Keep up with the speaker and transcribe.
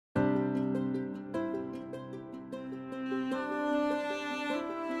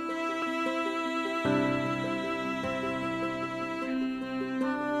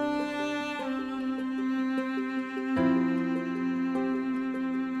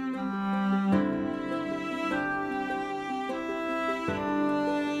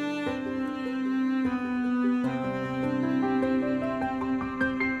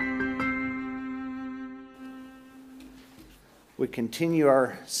continue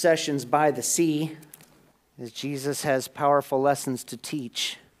our sessions by the sea as Jesus has powerful lessons to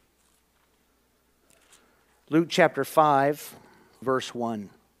teach. Luke chapter 5, verse 1.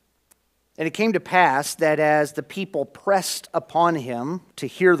 And it came to pass that as the people pressed upon him to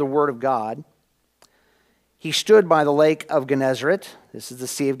hear the word of God, he stood by the lake of Gennesaret, this is the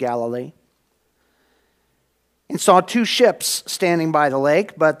Sea of Galilee, and saw two ships standing by the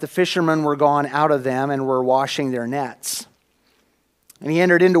lake, but the fishermen were gone out of them and were washing their nets. And he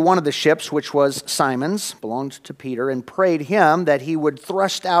entered into one of the ships, which was Simon's, belonged to Peter, and prayed him that he would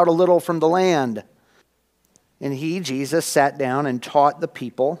thrust out a little from the land. And he, Jesus, sat down and taught the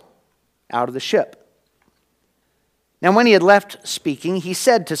people out of the ship. Now when he had left speaking, he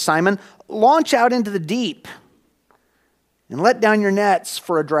said to Simon, "Launch out into the deep and let down your nets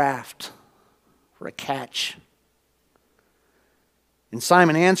for a draught," for a catch. And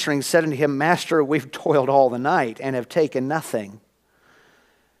Simon answering said unto him, "Master, we've toiled all the night and have taken nothing.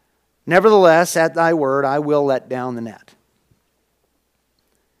 Nevertheless, at thy word, I will let down the net."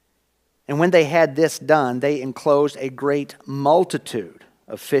 And when they had this done, they enclosed a great multitude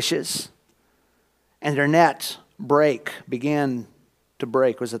of fishes, and their net began to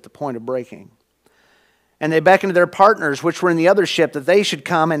break, was at the point of breaking. And they beckoned to their partners, which were in the other ship, that they should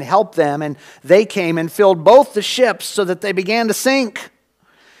come and help them. And they came and filled both the ships, so that they began to sink.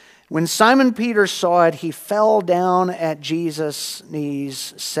 When Simon Peter saw it, he fell down at Jesus'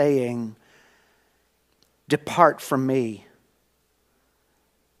 knees, saying, "Depart from me,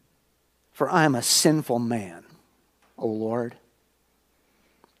 for I am a sinful man, O Lord."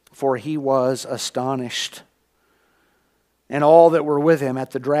 For he was astonished, and all that were with him,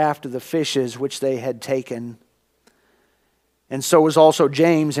 at the draught of the fishes which they had taken. And so was also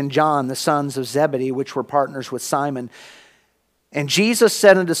James and John, the sons of Zebedee, which were partners with Simon. And Jesus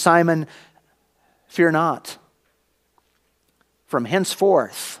said unto Simon, "Fear not. From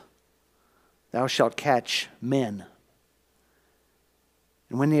henceforth thou shalt catch men."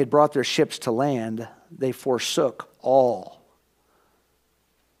 And when they had brought their ships to land, they forsook all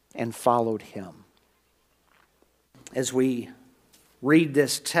and followed him. As we read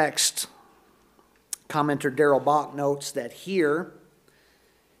this text, commentator Darrell Bock notes that here,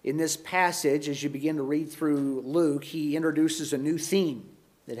 in this passage, as you begin to read through Luke, he introduces a new theme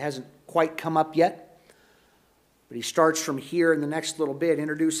that hasn't quite come up yet. But he starts from here in the next little bit,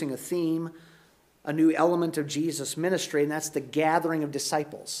 introducing a theme, a new element of Jesus' ministry, and that's the gathering of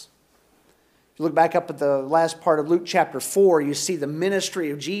disciples. If you look back up at the last part of Luke chapter 4, you see the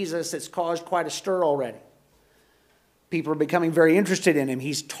ministry of Jesus that's caused quite a stir already. People are becoming very interested in him.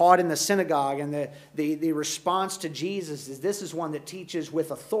 He's taught in the synagogue, and the response to Jesus is, this is one that teaches with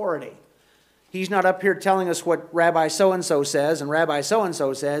authority. He's not up here telling us what Rabbi so-and-so says and Rabbi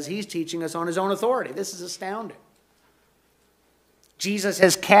so-and-so says. He's teaching us on his own authority. This is astounding. Jesus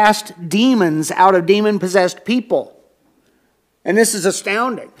has cast demons out of demon-possessed people. And this is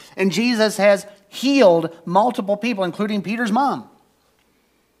astounding. And Jesus has healed multiple people, including Peter's mom.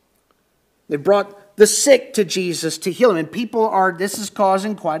 They brought the sick to Jesus to heal him. And this is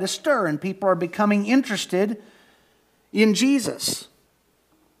causing quite a stir, and people are becoming interested in Jesus.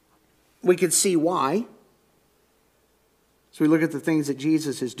 We could see why. So we look at the things that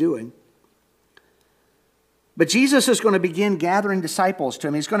Jesus is doing. But Jesus is going to begin gathering disciples to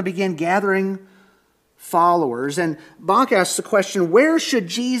him. He's going to begin gathering followers. And Bach asks the question, where should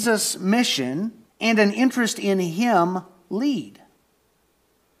Jesus' mission and an interest in him lead?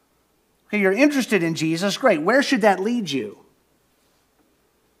 Okay, you're interested in Jesus, great. Where should that lead you?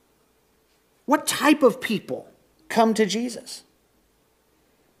 What type of people come to Jesus?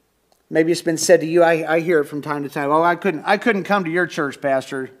 Maybe it's been said to you, I hear it from time to time, "Oh, I couldn't come to your church,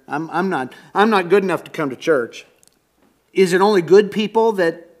 Pastor. I'm not good enough to come to church." Is it only good people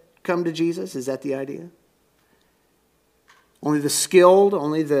that come to Jesus? Is that the idea? Only the skilled,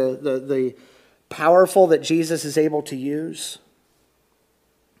 only the powerful that Jesus is able to use?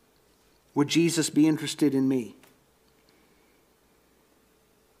 Would Jesus be interested in me?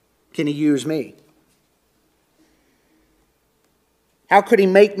 Can he use me? How could he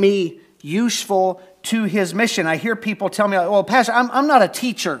make me useful to his mission? I hear people tell me, "Well, Pastor, I'm not a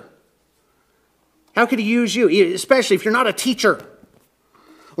teacher." How could he use you, especially if you're not a teacher?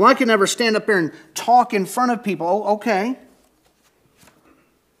 "Well, I could never stand up there and talk in front of people." Oh, okay.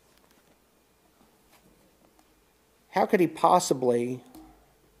 How could he possibly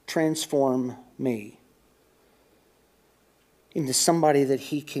transform me into somebody that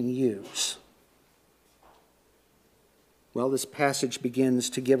he can use? Well, this passage begins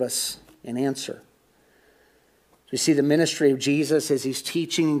to give us an answer. We see the ministry of Jesus as he's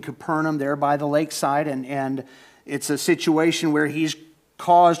teaching in Capernaum there by the lakeside, and it's a situation where he's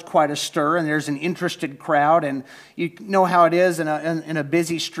caused quite a stir, and there's an interested crowd, and you know how it is in a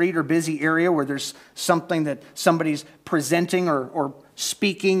busy street or busy area where there's something that somebody's presenting or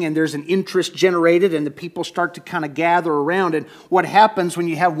speaking, and there's an interest generated, and the people start to kind of gather around. And what happens when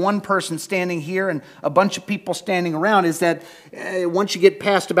you have one person standing here and a bunch of people standing around is that once you get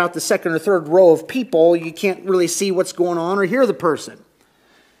past about the second or third row of people, you can't really see what's going on or hear the person.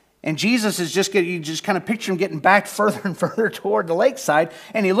 And Jesus is you just kind of picture him getting back further and further toward the lakeside,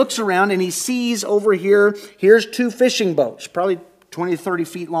 and he looks around and he sees over here, here's two fishing boats, probably 20 to 30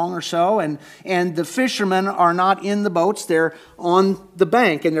 feet long or so, and the fishermen are not in the boats, they're on the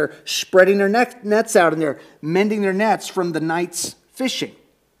bank, and they're spreading their nets out, and they're mending their nets from the night's fishing.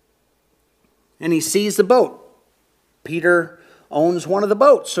 And he sees the boat. Peter owns one of the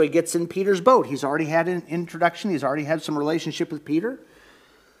boats, so he gets in Peter's boat. He's already had an introduction, he's already had some relationship with Peter.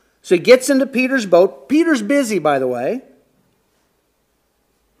 So he gets into Peter's boat. Peter's busy, by the way.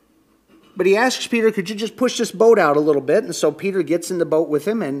 But he asks Peter, could you just push this boat out a little bit? And so Peter gets in the boat with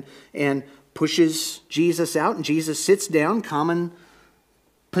him and pushes Jesus out. And Jesus sits down, common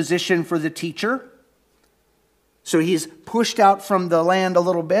position for the teacher. So he's pushed out from the land a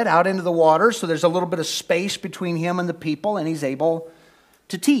little bit, out into the water. So there's a little bit of space between him and the people, and he's able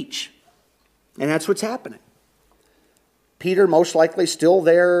to teach. And that's what's happening. Peter, most likely still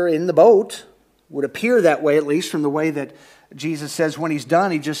there in the boat, would appear that way, at least from the way that Jesus says when he's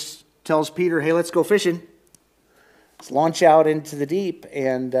done, he just tells Peter, hey, let's go fishing. Let's launch out into the deep.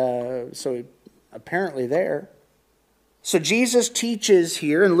 And so apparently there. So Jesus teaches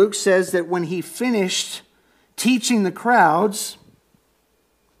here, and Luke says that when he finished teaching the crowds,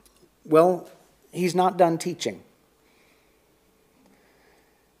 well, he's not done teaching.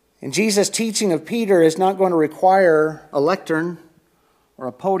 And Jesus' teaching of Peter is not going to require a lectern or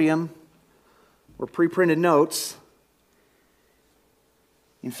a podium or pre-printed notes.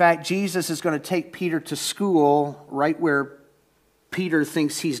 In fact, Jesus is going to take Peter to school right where Peter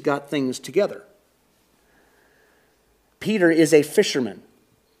thinks he's got things together. Peter is a fisherman,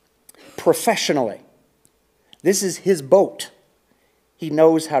 professionally. This is his boat. He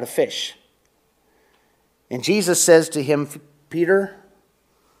knows how to fish. And Jesus says to him, Peter,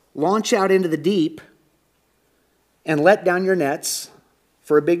 launch out into the deep and let down your nets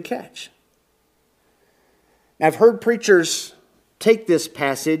for a big catch. Now, I've heard preachers take this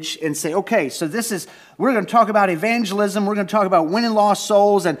passage and say, okay, so we're going to talk about evangelism, we're going to talk about winning lost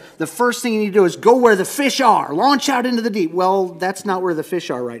souls, and the first thing you need to do is go where the fish are, launch out into the deep. Well, that's not where the fish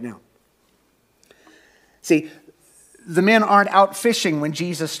are right now. See, the men aren't out fishing when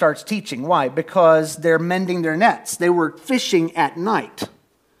Jesus starts teaching. Why? Because they're mending their nets. They were fishing at night,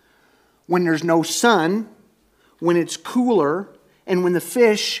 when there's no sun, when it's cooler, and when the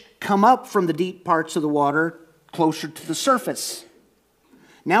fish come up from the deep parts of the water closer to the surface.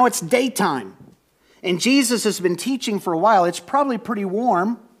 Now it's daytime, and Jesus has been teaching for a while. It's probably pretty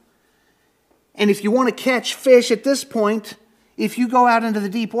warm, and if you want to catch fish at this point, if you go out into the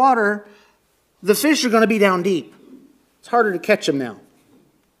deep water, the fish are going to be down deep. It's harder to catch them now.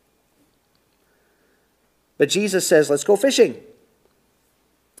 But Jesus says, let's go fishing.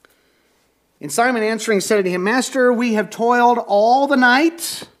 And Simon answering said to him, Master, we have toiled all the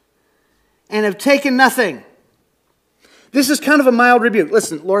night and have taken nothing. This is kind of a mild rebuke.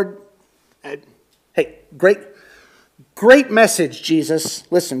 Listen, Lord, hey, great message, Jesus.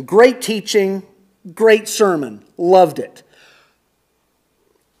 Listen, great teaching, great sermon. Loved it.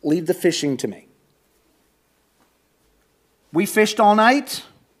 Leave the fishing to me. We fished all night.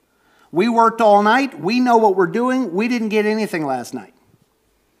 We worked all night. We know what we're doing. We didn't get anything last night.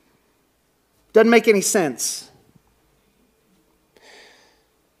 Doesn't make any sense.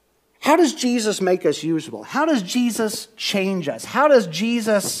 How does Jesus make us usable? How does Jesus change us? How does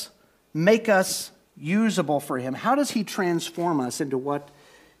Jesus make us usable for him? How does he transform us into what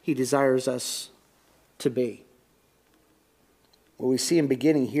he desires us to be? Well, we see him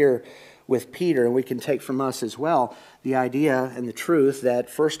beginning here with Peter, and we can take from us as well the idea and the truth that,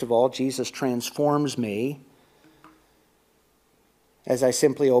 first of all, Jesus transforms me as I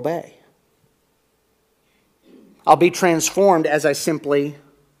simply obey. I'll be transformed as I simply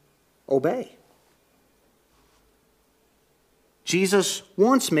obey. Jesus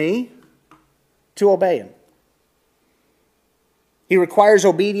wants me to obey him. He requires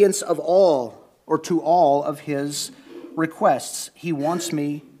obedience of all, or to all of his requests. He wants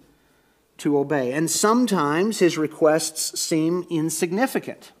me to obey. And sometimes his requests seem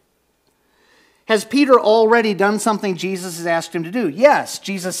insignificant. Has Peter already done something Jesus has asked him to do? Yes.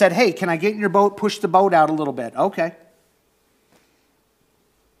 Jesus said, hey, can I get in your boat? Push the boat out a little bit. Okay.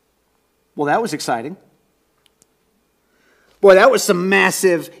 Well, that was exciting. Boy, that was some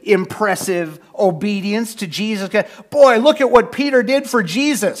massive, impressive obedience to Jesus. Boy, look at what Peter did for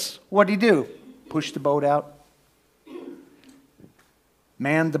Jesus. What did he do? Push the boat out.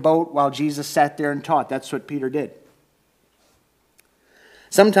 Manned the boat while Jesus sat there and taught. That's what Peter did.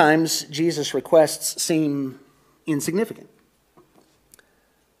 Sometimes Jesus' requests seem insignificant,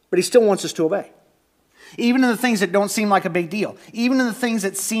 but he still wants us to obey. Even in the things that don't seem like a big deal, even in the things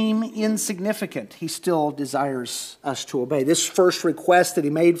that seem insignificant, he still desires us to obey. This first request that he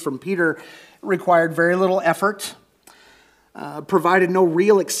made from Peter required very little effort, provided no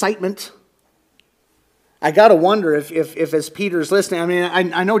real excitement. I got to wonder if as Peter's listening, I mean,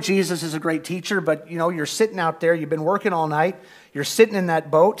 I know Jesus is a great teacher, but you're sitting out there, you've been working all night, you're sitting in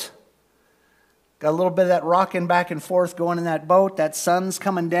that boat, got a little bit of that rocking back and forth going in that boat. That sun's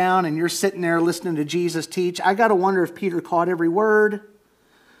coming down and you're sitting there listening to Jesus teach. I got to wonder if Peter caught every word,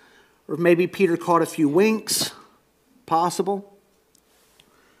 or if maybe Peter caught a few winks. Possible.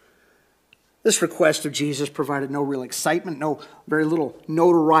 This request of Jesus provided no real excitement, very little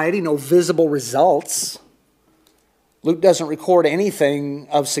notoriety, no visible results. Luke doesn't record anything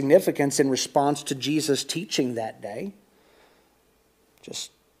of significance in response to Jesus' teaching that day.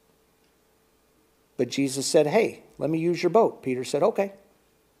 But Jesus said, hey, let me use your boat. Peter said, okay.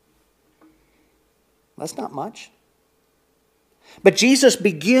 That's not much. But Jesus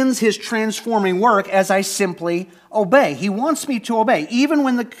begins his transforming work as I simply obey. He wants me to obey, even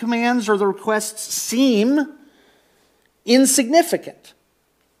when the commands or the requests seem insignificant.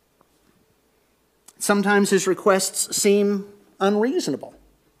 Sometimes his requests seem unreasonable.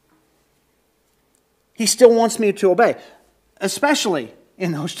 He still wants me to obey, especially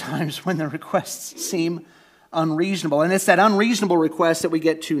in those times when the requests seem unreasonable. And it's that unreasonable request that we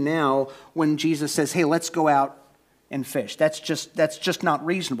get to now when Jesus says, hey, let's go out and fish. That's just not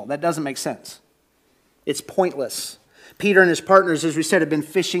reasonable. That doesn't make sense. It's pointless. Peter and his partners, as we said, have been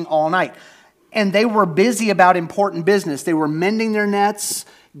fishing all night. And they were busy about important business. They were mending their nets,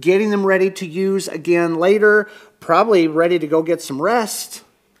 getting them ready to use again later, probably ready to go get some rest,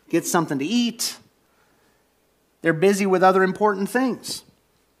 get something to eat. They're busy with other important things.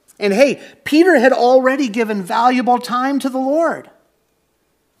 And hey, Peter had already given valuable time to the Lord.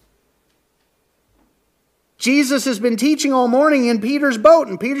 Jesus has been teaching all morning in Peter's boat,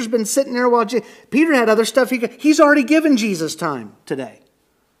 and Peter's been sitting there while Peter had other stuff. He's already given Jesus time today.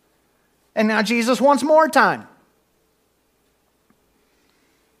 And now Jesus wants more time.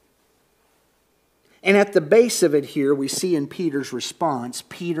 And at the base of it here, we see in Peter's response,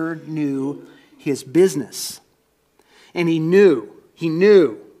 Peter knew his business. And he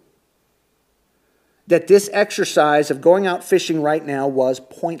knew that this exercise of going out fishing right now was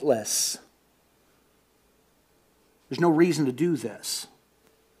pointless. There's no reason to do this.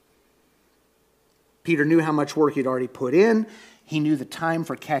 Peter knew how much work he'd already put in. He knew the time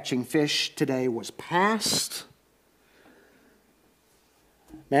for catching fish today was past.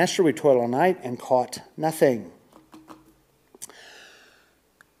 Master, we toiled all night and caught nothing.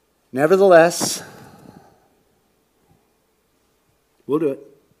 Nevertheless, we'll do it.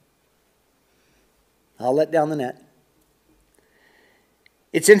 I'll let down the net.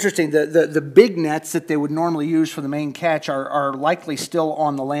 It's interesting, the big nets that they would normally use for the main catch are likely still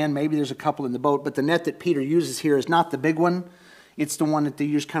on the land. Maybe there's a couple in the boat, but the net that Peter uses here is not the big one. It's the one that they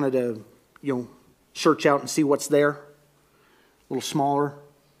use kind of to, search out and see what's there. A little smaller.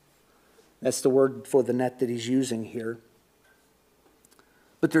 That's the word for the net that he's using here.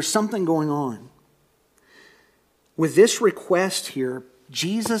 But there's something going on. With this request here,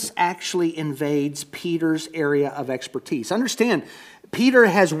 Jesus actually invades Peter's area of expertise. Understand, Peter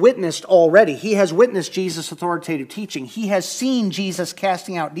has witnessed already. He has witnessed Jesus' authoritative teaching. He has seen Jesus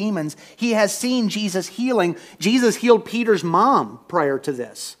casting out demons. He has seen Jesus healing. Jesus healed Peter's mom prior to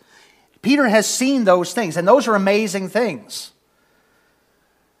this. Peter has seen those things, and those are amazing things.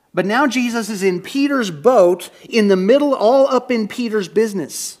 But now Jesus is in Peter's boat, in the middle, all up in Peter's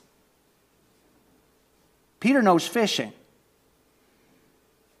business. Peter knows fishing.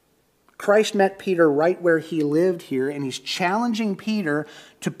 Christ met Peter right where he lived here, and he's challenging Peter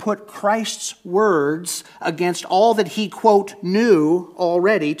to put Christ's words against all that he, quote, knew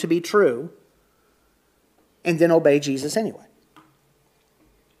already to be true, and then obey Jesus anyway.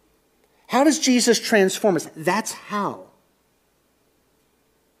 How does Jesus transform us? That's how.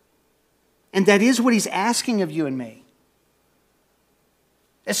 And that is what he's asking of you and me.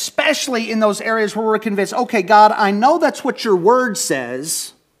 Especially in those areas where we're convinced, okay, God, I know that's what your word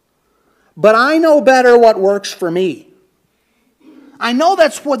says, but I know better what works for me. I know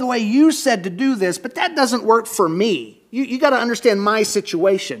that's the way you said to do this, but that doesn't work for me. You got to understand my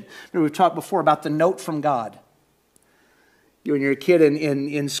situation. We've talked before about the note from God. When you're a kid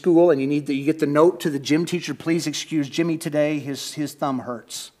in school and you get the note to the gym teacher, please excuse Jimmy today, his thumb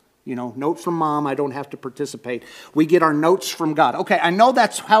hurts. Note from mom, I don't have to participate. We get our notes from God. Okay, I know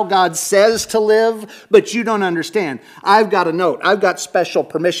that's how God says to live, but you don't understand. I've got a note. I've got special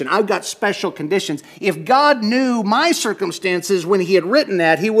permission. I've got special conditions. If God knew my circumstances when he had written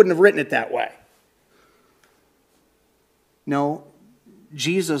that, he wouldn't have written it that way. No,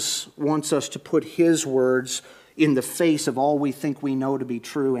 Jesus wants us to put his words in the face of all we think we know to be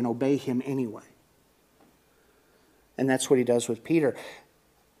true and obey him anyway. And that's what he does with Peter.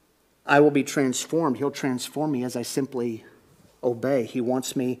 I will be transformed. He'll transform me as I simply obey. He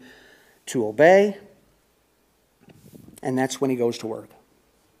wants me to obey, and that's when he goes to work.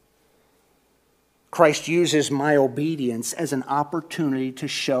 Christ uses my obedience as an opportunity to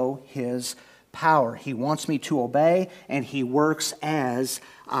show his power. He wants me to obey, and he works as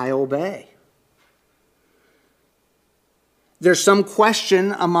I obey. There's some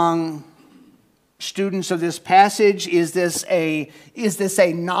question among students of this passage. Is this a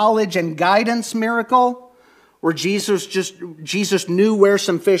knowledge and guidance miracle where Jesus knew where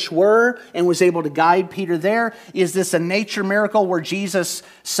some fish were and was able to guide Peter there? Is this a nature miracle where Jesus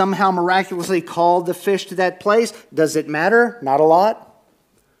somehow miraculously called the fish to that place? Does it matter? Not a lot.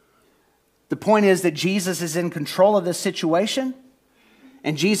 The point is that Jesus is in control of this situation.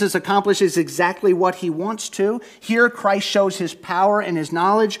 And Jesus accomplishes exactly what he wants to. Here, Christ shows his power and his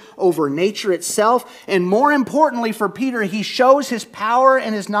knowledge over nature itself. And more importantly for Peter, he shows his power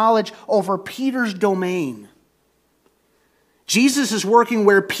and his knowledge over Peter's domain. Jesus is working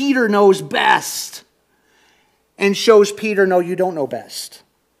where Peter knows best and shows Peter, no, you don't know best.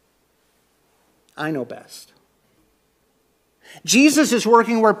 I know best. Jesus is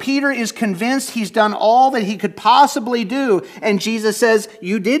working where Peter is convinced he's done all that he could possibly do. And Jesus says,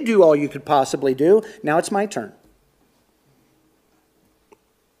 you did do all you could possibly do. Now it's my turn.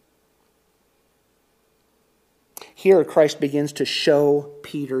 Here, Christ begins to show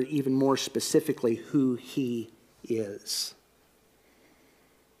Peter even more specifically who he is.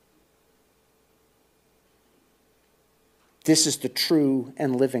 This is the true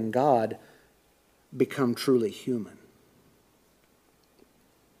and living God become truly human.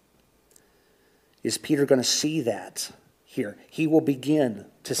 Is Peter going to see that here? He will begin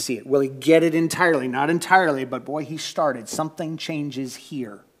to see it. Will he get it entirely? Not entirely, but boy, he started. Something changes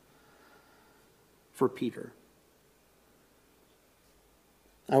here for Peter.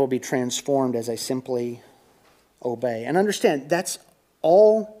 I will be transformed as I simply obey. And understand, that's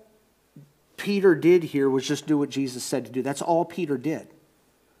all Peter did here was just do what Jesus said to do. That's all Peter did.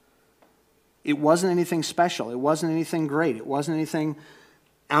 It wasn't anything special. It wasn't anything great. It wasn't anything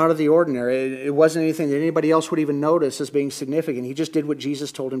out of the ordinary. It wasn't anything that anybody else would even notice as being significant. He just did what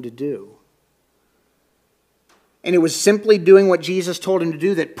Jesus told him to do. And it was simply doing what Jesus told him to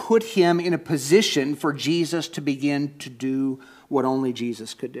do that put him in a position for Jesus to begin to do what only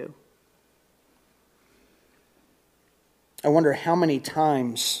Jesus could do. I wonder how many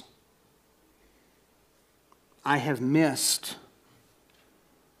times I have missed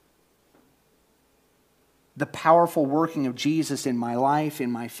the powerful working of Jesus in my life, in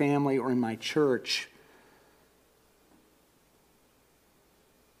my family, or in my church,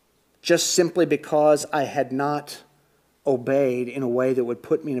 just simply because I had not obeyed in a way that would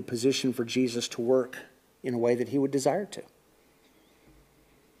put me in a position for Jesus to work in a way that he would desire to.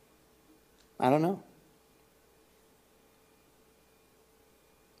 I don't know.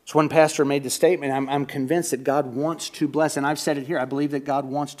 So one pastor made the statement, I'm convinced that God wants to bless, and I've said it here, I believe that God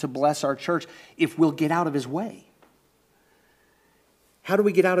wants to bless our church if we'll get out of his way. How do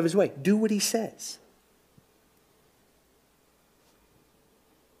we get out of his way? Do what he says.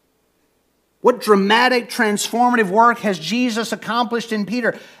 What dramatic, transformative work has Jesus accomplished in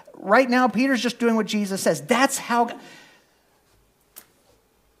Peter? Right now, Peter's just doing what Jesus says. That's how...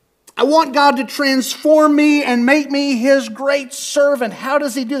 I want God to transform me and make me his great servant. How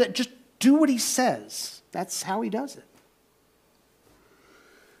does he do that? Just do what he says. That's how he does it.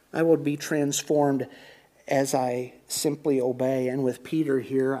 I will be transformed as I simply obey. And with Peter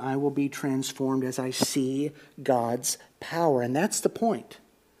here, I will be transformed as I see God's power. And that's the point.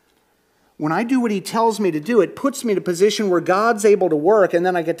 When I do what he tells me to do, it puts me in a position where God's able to work, and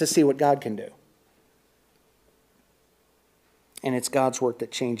then I get to see what God can do. And it's God's work that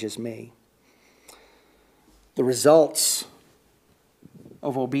changes me. The results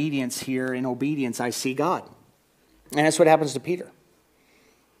of obedience here, in obedience, I see God. And that's what happens to Peter.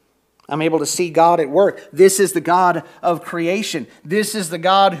 I'm able to see God at work. This is the God of creation. This is the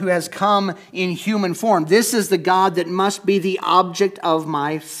God who has come in human form. This is the God that must be the object of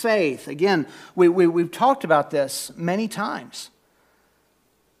my faith. Again, we've talked about this many times.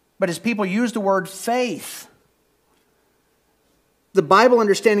 But as people use the word faith, the Bible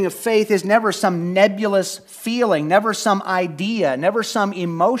understanding of faith is never some nebulous feeling, never some idea, never some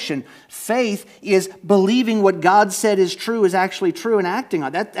emotion. Faith is believing what God said is true is actually true and acting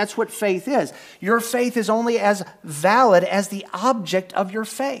on it. That's what faith is. Your faith is only as valid as the object of your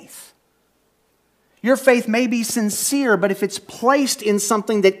faith. Your faith may be sincere, but if it's placed in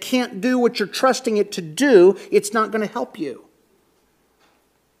something that can't do what you're trusting it to do, it's not going to help you.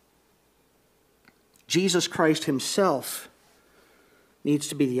 Jesus Christ himself needs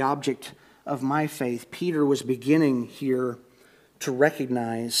to be the object of my faith. Peter was beginning here to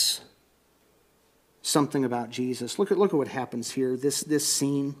recognize something about Jesus. Look at what happens here, this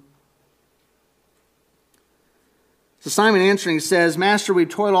scene. So Simon answering says, Master, we've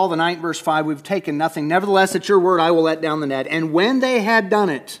toiled all the night, verse 5, we've taken nothing. Nevertheless, at your word I will let down the net. And when they had done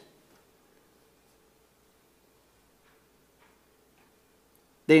it,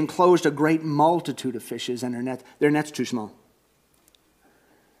 they enclosed a great multitude of fishes, and their net's too small.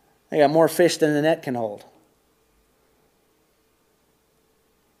 They got more fish than the net can hold.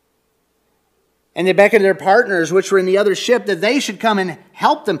 And they beckoned their partners, which were in the other ship, that they should come and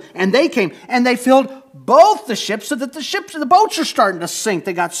help them. And they came, and they filled both the ships, so that the boats are starting to sink.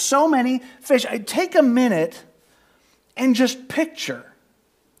 They got so many fish. Take a minute and just picture.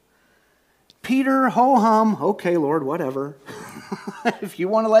 Peter, ho-hum, okay, Lord, whatever. If you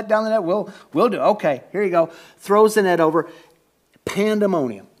want to let down the net, we'll do it. Okay, here you go. Throws the net over.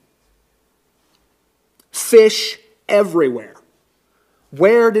 Pandemonium. Fish everywhere.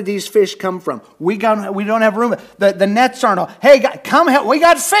 Where did these fish come from? We don't have room. The nets aren't all. Hey, come help. We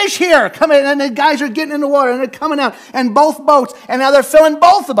got fish here. Come in. And the guys are getting in the water and they're coming out. And both boats. And now they're filling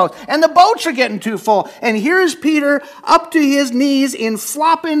both the boats. And the boats are getting too full. And here's Peter up to his knees in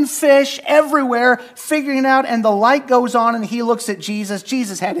flopping fish everywhere, figuring it out. And the light goes on and he looks at Jesus.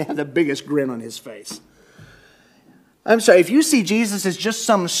 Jesus had to have the biggest grin on his face. I'm sorry, if you see Jesus as just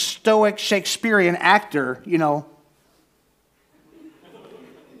some stoic Shakespearean actor,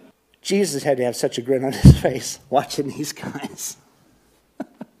 Jesus had to have such a grin on his face watching these guys.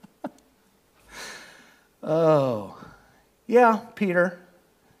 Oh, yeah, Peter.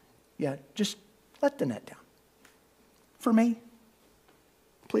 Yeah, just let the net down. For me,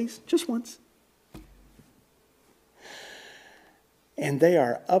 please, just once. And they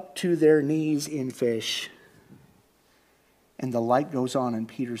are up to their knees in fish. And the light goes on in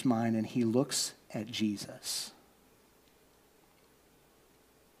Peter's mind, and he looks at Jesus.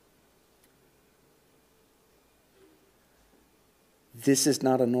 This is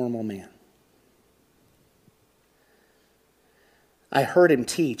not a normal man. I heard him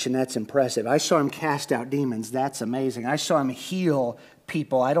teach, and that's impressive. I saw him cast out demons. That's amazing. I saw him heal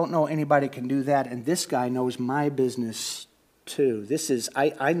people. I don't know anybody can do that, and this guy knows my business too.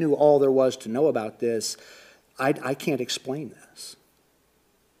 I knew all there was to know about this. I can't explain this.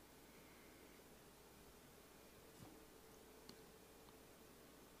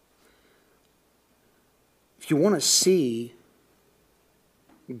 If you want to see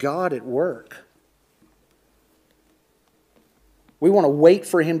God at work, we want to wait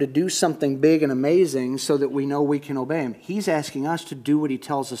for him to do something big and amazing so that we know we can obey him. He's asking us to do what he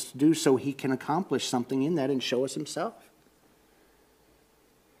tells us to do so he can accomplish something in that and show us himself.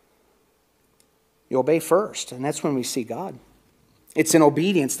 You obey first, and that's when we see God. It's in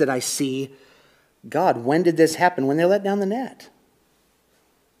obedience that I see God. When did this happen? When they let down the net.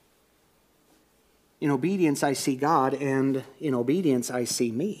 In obedience, I see God, and in obedience, I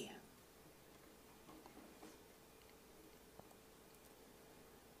see me.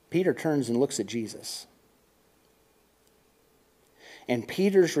 Peter turns and looks at Jesus. And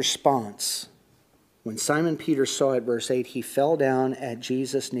Peter's response, when Simon Peter saw it, verse 8, he fell down at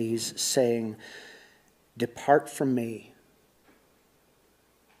Jesus' knees, saying, "Depart from me,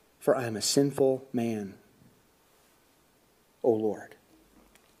 for I am a sinful man, O Lord."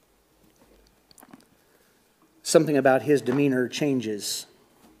 Something about his demeanor changes.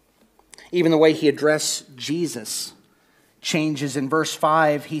 Even the way he addressed Jesus changes. In verse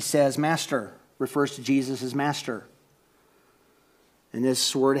 5, he says, Master, refers to Jesus as Master. And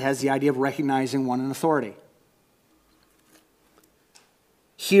this word has the idea of recognizing one in authority.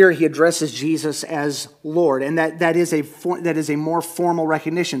 Here he addresses Jesus as Lord, and that is a more formal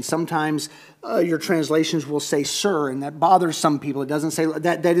recognition. Sometimes your translations will say sir, and that bothers some people. It doesn't say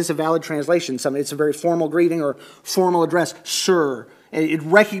that. That is a valid translation. It's a very formal greeting or formal address, sir. It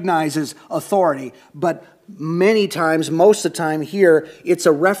recognizes authority, but many times, most of the time here, it's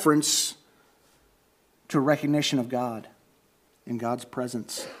a reference to a recognition of God and God's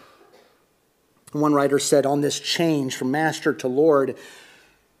presence. One writer said on this change from master to Lord,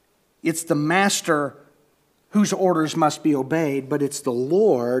 it's the master whose orders must be obeyed, but it's the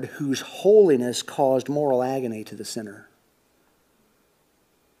Lord whose holiness caused moral agony to the sinner.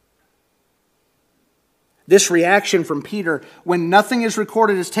 This reaction from Peter, when nothing is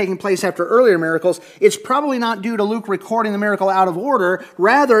recorded as taking place after earlier miracles, it's probably not due to Luke recording the miracle out of order.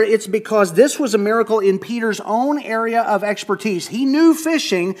 Rather, it's because this was a miracle in Peter's own area of expertise. He knew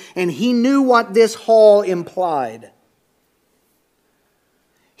fishing, and he knew what this haul implied.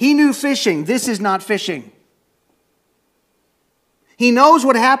 He knew fishing. This is not fishing. He knows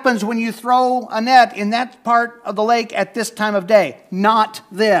what happens when you throw a net in that part of the lake at this time of day. Not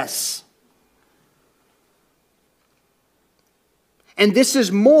this. And this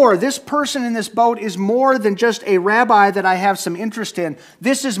is more. This person in this boat is more than just a rabbi that I have some interest in.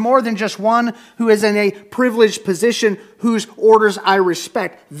 This is more than just one who is in a privileged position whose orders I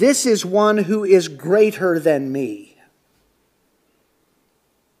respect. This is one who is greater than me.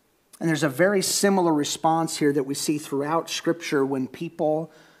 And there's a very similar response here that we see throughout Scripture when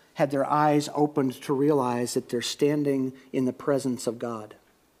people had their eyes opened to realize that they're standing in the presence of God.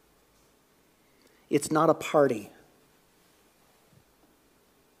 It's not a party.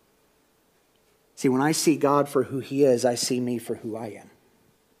 See, when I see God for who He is, I see me for who I am.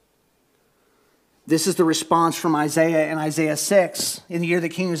 This is the response from Isaiah in Isaiah 6. In the year that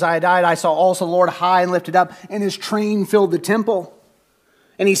King Uzziah died, I saw also the Lord high and lifted up, and His train filled the temple.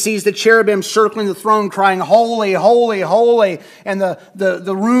 And he sees the cherubim circling the throne crying, holy, holy, holy. And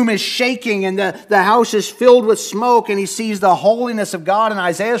the room is shaking and the house is filled with smoke. And he sees the holiness of God. And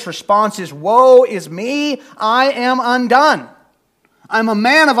Isaiah's response is, woe is me, I am undone. I'm a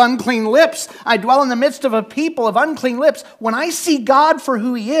man of unclean lips. I dwell in the midst of a people of unclean lips. When I see God for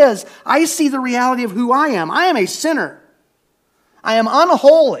who He is, I see the reality of who I am. I am a sinner. I am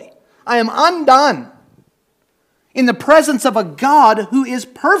unholy. I am undone. In the presence of a God who is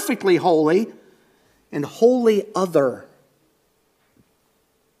perfectly holy and wholly other.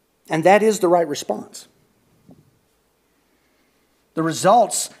 And that is the right response. The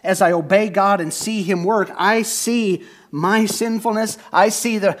results, as I obey God and see Him work, I see my sinfulness. I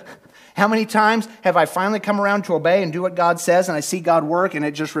see how many times have I finally come around to obey and do what God says, and I see God work, and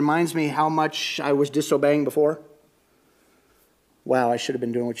it just reminds me how much I was disobeying before? Wow, I should have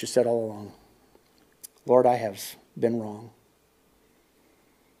been doing what You said all along. Lord, I have been wrong.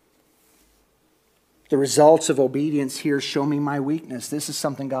 The results of obedience here show me my weakness. This is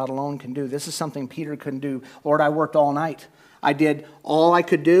something God alone can do. This is something Peter couldn't do. Lord, I worked all night. I did all I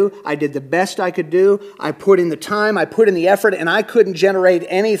could do. I did the best I could do. I put in the time. I put in the effort, and I couldn't generate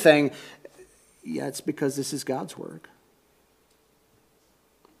anything. Yeah, it's because this is God's work.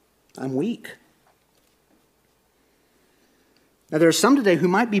 I'm weak. Now, there are some today who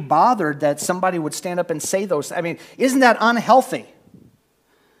might be bothered that somebody would stand up and say those. I mean, isn't that unhealthy?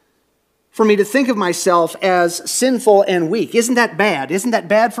 For me to think of myself as sinful and weak. Isn't that bad? Isn't that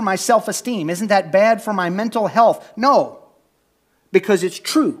bad for my self-esteem? Isn't that bad for my mental health? No, because it's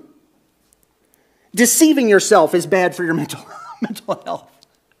true. Deceiving yourself is bad for your mental health.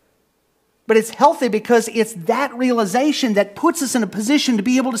 But it's healthy because it's that realization that puts us in a position to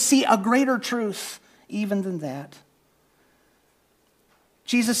be able to see a greater truth even than that.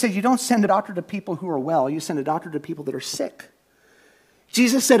 Jesus said, you don't send a doctor to people who are well. You send a doctor to people that are sick.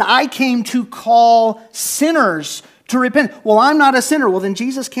 Jesus said, I came to call sinners to repent. Well, I'm not a sinner. Well, then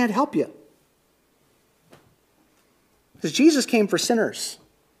Jesus can't help you. Because Jesus came for sinners.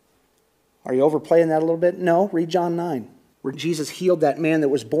 Are you overplaying that a little bit? No. Read John 9, where Jesus healed that man that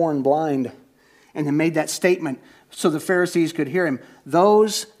was born blind and then made that statement so the Pharisees could hear Him.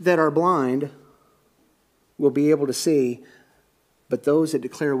 Those that are blind will be able to see, but those that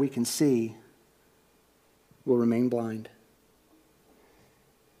declare we can see will remain blind.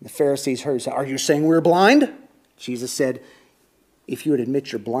 The Pharisees heard, are you saying we're blind? Jesus said, if you would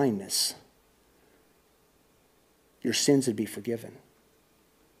admit your blindness, your sins would be forgiven.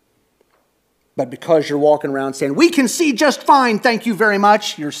 But because you're walking around saying, we can see just fine, thank you very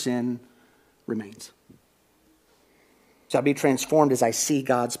much, your sin remains. So I'll be transformed as I see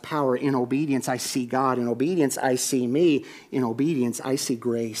God's power. In obedience, I see God. In obedience, I see me. In obedience, I see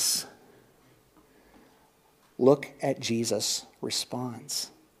grace. Look at Jesus'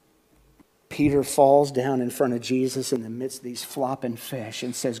 response. Peter falls down in front of Jesus in the midst of these flopping fish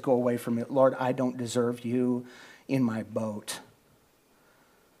and says, go away from me. Lord, I don't deserve you in my boat.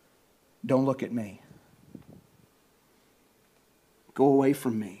 Don't look at me. Go away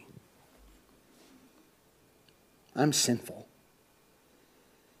from me. I'm sinful.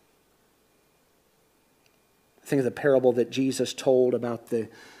 Think of the parable that Jesus told about the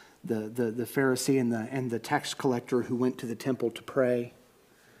Pharisee and the tax collector who went to the temple to pray.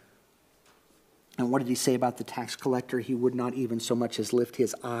 And what did he say about the tax collector? He would not even so much as lift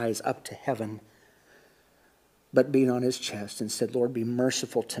his eyes up to heaven, but beat on his chest and said, Lord, be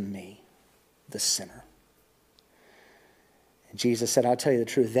merciful to me, the sinner. And Jesus said, I'll tell you the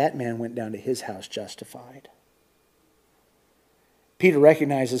truth, that man went down to his house justified. Peter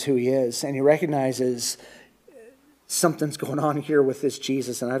recognizes who he is, and he recognizes something's going on here with this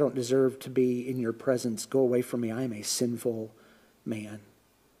Jesus, and I don't deserve to be in your presence. Go away from me. I am a sinful man.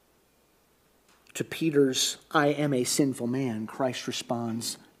 To Peter's, I am a sinful man, Christ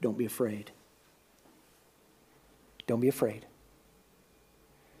responds, don't be afraid. Don't be afraid.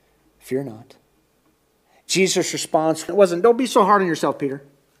 Fear not. Jesus' response wasn't, don't be so hard on yourself, Peter.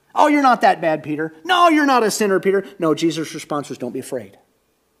 Oh, you're not that bad, Peter. No, you're not a sinner, Peter. No, Jesus' response was, don't be afraid.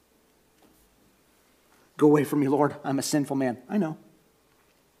 Go away from me, Lord. I'm a sinful man. I know.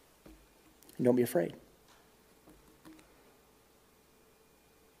 And don't be afraid.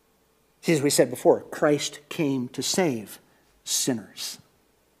 See, as we said before, Christ came to save sinners.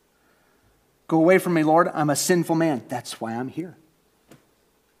 Go away from me, Lord. I'm a sinful man. That's why I'm here.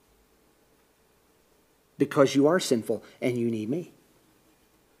 Because you are sinful and you need me.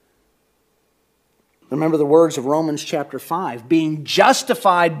 Remember the words of Romans chapter 5. Being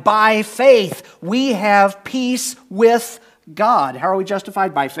justified by faith, we have peace with God. How are we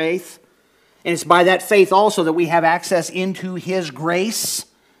justified? By faith. And it's by that faith also that we have access into His grace,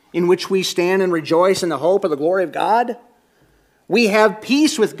 in which we stand and rejoice in the hope of the glory of God. We have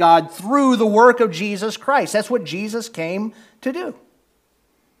peace with God through the work of Jesus Christ. That's what Jesus came to do.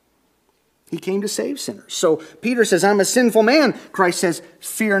 He came to save sinners. So Peter says, I'm a sinful man. Christ says,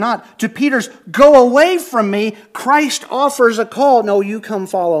 fear not. To Peter's, go away from me, Christ offers a call. No, you come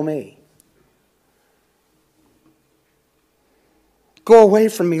follow me. Go away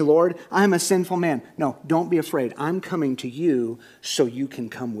from me, Lord. I'm a sinful man. No, don't be afraid. I'm coming to you so you can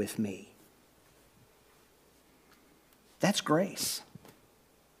come with me. That's grace.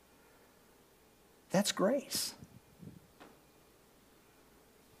 That's grace.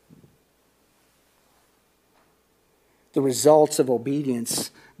 The results of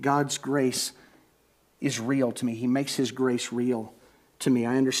obedience, God's grace is real to me. He makes His grace real to me.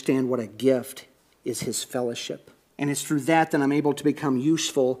 I understand what a gift is His fellowship. And it's through that I'm able to become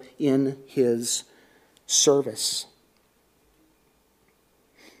useful in His service.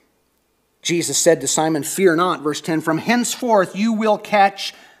 Jesus said to Simon, fear not, verse 10, from henceforth you will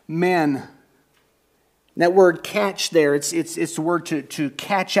catch men. And that word catch there, it's the word to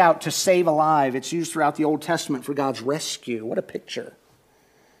catch out, to save alive. It's used throughout the Old Testament for God's rescue. What a picture.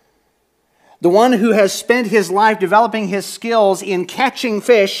 The one who has spent his life developing his skills in catching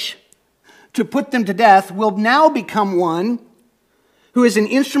fish to put them to death will now become one who is an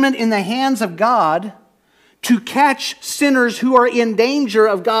instrument in the hands of God to catch sinners who are in danger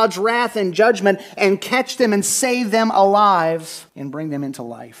of God's wrath and judgment and catch them and save them alive and bring them into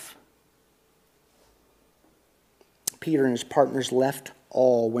life. Peter and his partners left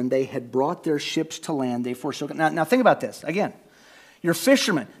all. When they had brought their ships to land, they forsook it. Now think about this. Again, you're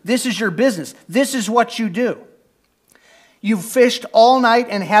fishermen. This is your business. This is what you do. You've fished all night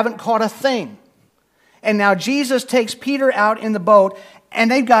and haven't caught a thing. And now Jesus takes Peter out in the boat,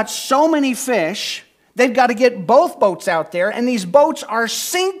 and they've got so many fish, they've got to get both boats out there, and these boats are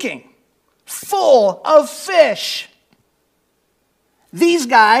sinking, full of fish. These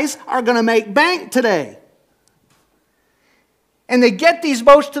guys are going to make bank today. And they get these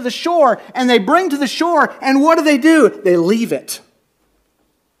boats to the shore, and they bring to the shore, and what do? They leave it.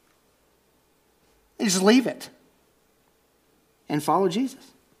 They just leave it and follow Jesus.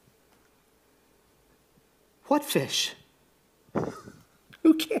 What fish?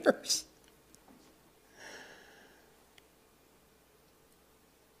 Who cares?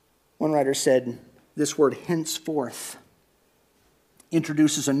 One writer said, this word henceforth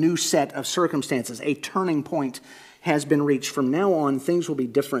introduces a new set of circumstances. A turning point has been reached. From now on, things will be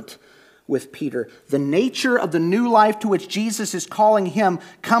different with Peter. The nature of the new life to which Jesus is calling him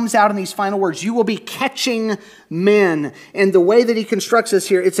comes out in these final words. You will be catching men. And the way that he constructs this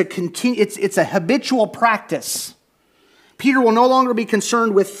here, it's a habitual practice. Peter will no longer be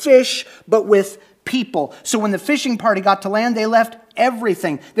concerned with fish, but with people. So when the fishing party got to land, they left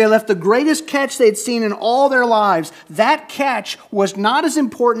everything. They left the greatest catch they'd seen in all their lives. That catch was not as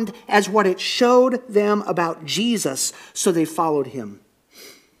important as what it showed them about Jesus, so they followed him.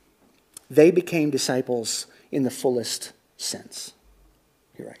 They became disciples in the fullest sense,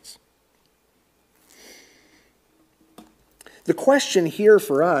 he writes. The question here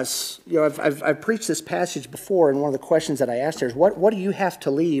for us, I've preached this passage before, and one of the questions that I asked there is, what do you have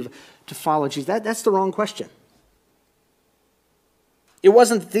to leave to follow Jesus? That's the wrong question. It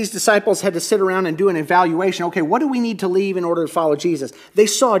wasn't that these disciples had to sit around and do an evaluation. Okay, what do we need to leave in order to follow Jesus? They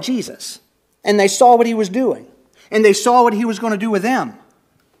saw Jesus, and they saw what he was doing, and they saw what he was going to do with them,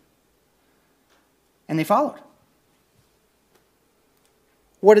 and they followed.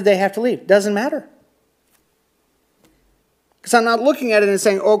 What did they have to leave? Doesn't matter. Because I'm not looking at it and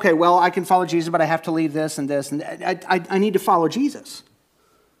saying, okay, well, I can follow Jesus, but I have to leave this and this. And I need to follow Jesus.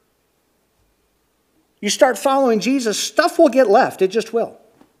 You start following Jesus, stuff will get left. It just will.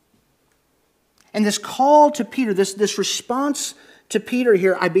 And this call to Peter, this response to Peter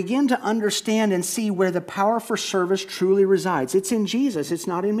here, I begin to understand and see where the power for service truly resides. It's in Jesus. It's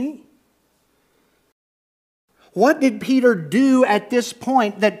not in me. What did Peter do at this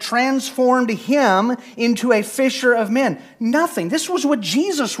point that transformed him into a fisher of men? Nothing. This was what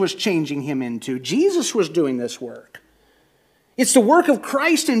Jesus was changing him into. Jesus was doing this work. It's the work of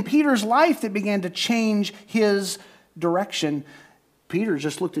Christ in Peter's life that began to change his direction. Peter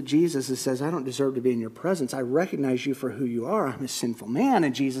just looked at Jesus and says, I don't deserve to be in your presence. I recognize you for who you are. I'm a sinful man.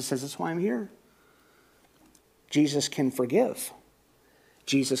 And Jesus says, that's why I'm here. Jesus can forgive.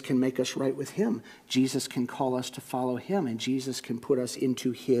 Jesus can make us right with him. Jesus can call us to follow him. And Jesus can put us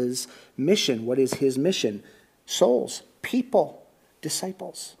into his mission. What is his mission? Souls, people,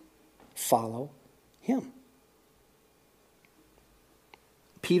 disciples. Follow him.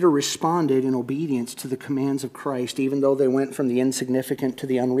 Peter responded in obedience to the commands of Christ, even though they went from the insignificant to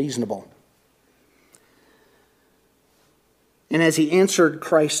the unreasonable. And as he answered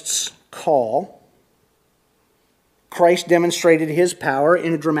Christ's call, Christ demonstrated his power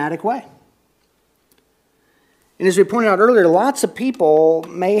in a dramatic way. And as we pointed out earlier, lots of people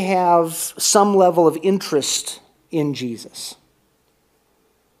may have some level of interest in Jesus.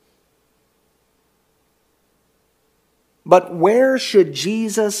 But where should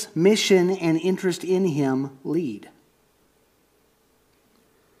Jesus' mission and interest in him lead?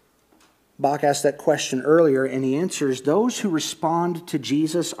 Bach asked that question earlier, and he answers, those who respond to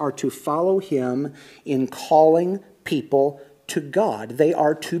Jesus are to follow him in calling people to God. They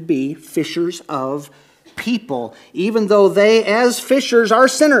are to be fishers of people, even though they, as fishers, are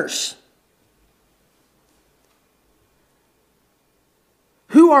sinners.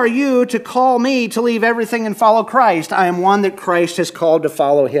 Who are you to call me to leave everything and follow Christ? I am one that Christ has called to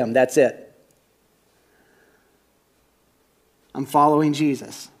follow him. That's it. I'm following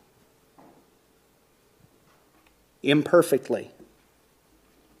Jesus. Imperfectly.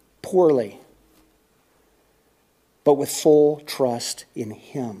 Poorly. But with full trust in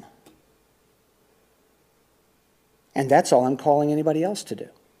him. And that's all I'm calling anybody else to do.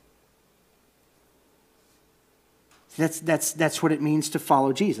 That's what it means to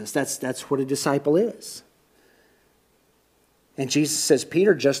follow Jesus. That's what a disciple is. And Jesus says,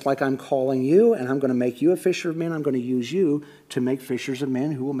 Peter, just like I'm calling you and I'm going to make you a fisher of men, I'm going to use you to make fishers of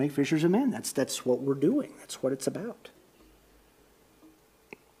men who will make fishers of men. That's what we're doing. That's what it's about.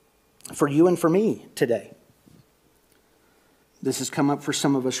 For you and for me today. This has come up for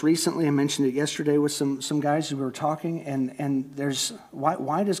some of us recently. I mentioned it yesterday with some guys who were talking. And there's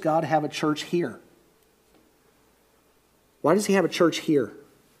why does God have a church here? Why does he have a church here?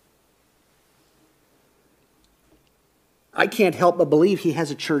 I can't help but believe he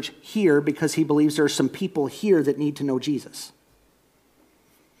has a church here because he believes there are some people here that need to know Jesus.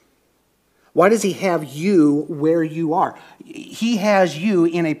 Why does he have you where you are? He has you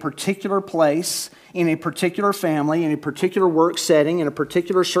in a particular place, in a particular family, in a particular work setting, in a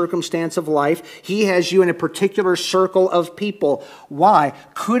particular circumstance of life. He has you in a particular circle of people. Why?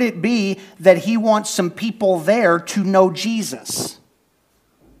 Could it be that he wants some people there to know Jesus?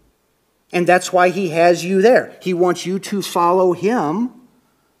 And that's why he has you there. He wants you to follow him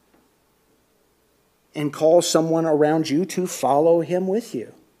and call someone around you to follow him with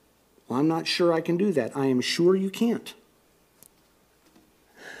you. Well, I'm not sure I can do that. I am sure you can't.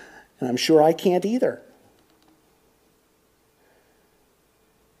 And I'm sure I can't either.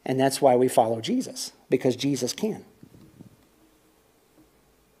 And that's why we follow Jesus, because Jesus can.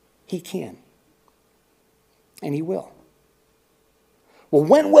 He can. And he will. Well,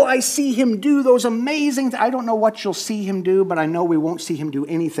 when will I see him do those amazing things? I don't know what you'll see him do, but I know we won't see him do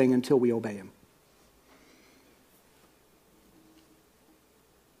anything until we obey him.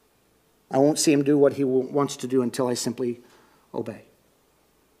 I won't see him do what he wants to do until I simply obey.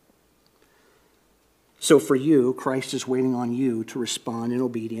 So for you, Christ is waiting on you to respond in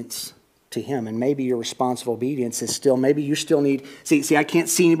obedience to him. And maybe your response of obedience is still, maybe you still need, see, I can't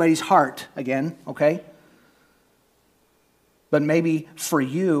see anybody's heart again, okay? But maybe for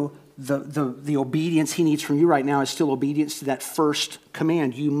you, the obedience he needs from you right now is still obedience to that first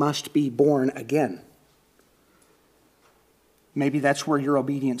command. You must be born again. Maybe that's where your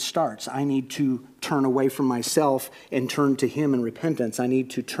obedience starts. I need to turn away from myself and turn to him in repentance. I need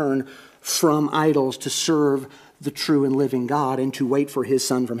to turn from idols to serve the true and living God and to wait for his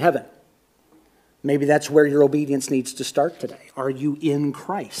Son from heaven. Maybe that's where your obedience needs to start today. Are you in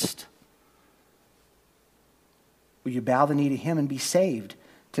Christ? Will you bow the knee to him and be saved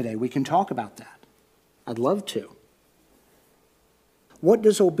today? We can talk about that. I'd love to. What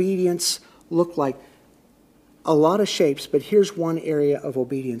does obedience look like? A lot of shapes, but here's one area of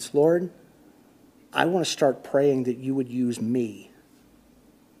obedience. Lord, I want to start praying that you would use me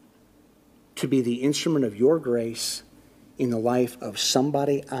to be the instrument of your grace in the life of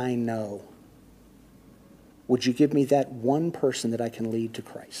somebody I know. Would you give me that one person that I can lead to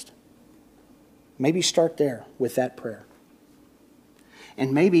Christ? Maybe start there with that prayer.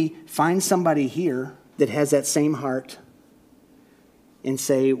 And maybe find somebody here that has that same heart and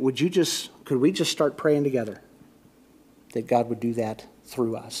say, could we just start praying together that God would do that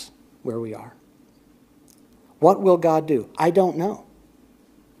through us where we are? What will God do? I don't know.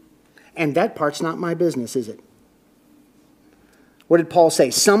 And that part's not my business, is it? What did Paul say?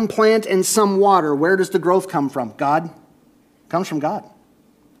 Some plant and some water. Where does the growth come from? God? It comes from God.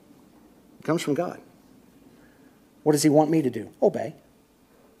 It comes from God. What does he want me to do? Obey.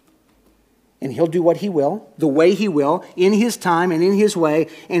 And he'll do what he will, the way he will, in his time and in his way,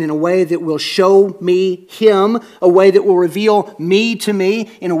 and in a way that will show me him, a way that will reveal me to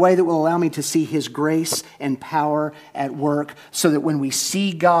me, in a way that will allow me to see his grace and power at work, so that when we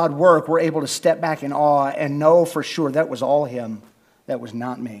see God work, we're able to step back in awe and know for sure that was all him, that was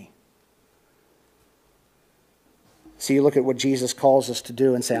not me. So you look at what Jesus calls us to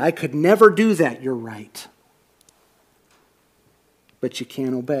do and say, I could never do that. You're right. But you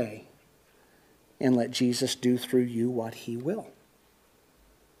can obey and let Jesus do through you what he will.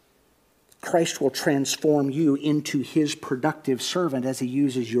 Christ will transform you into his productive servant as he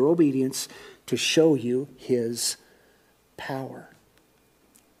uses your obedience to show you his power.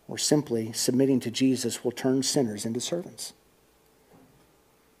 Or simply submitting to Jesus will turn sinners into servants.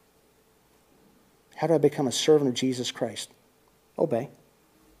 How do I become a servant of Jesus Christ? Obey.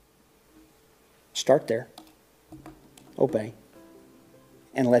 Start there. Obey.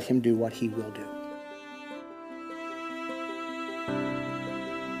 And let him do what he will do.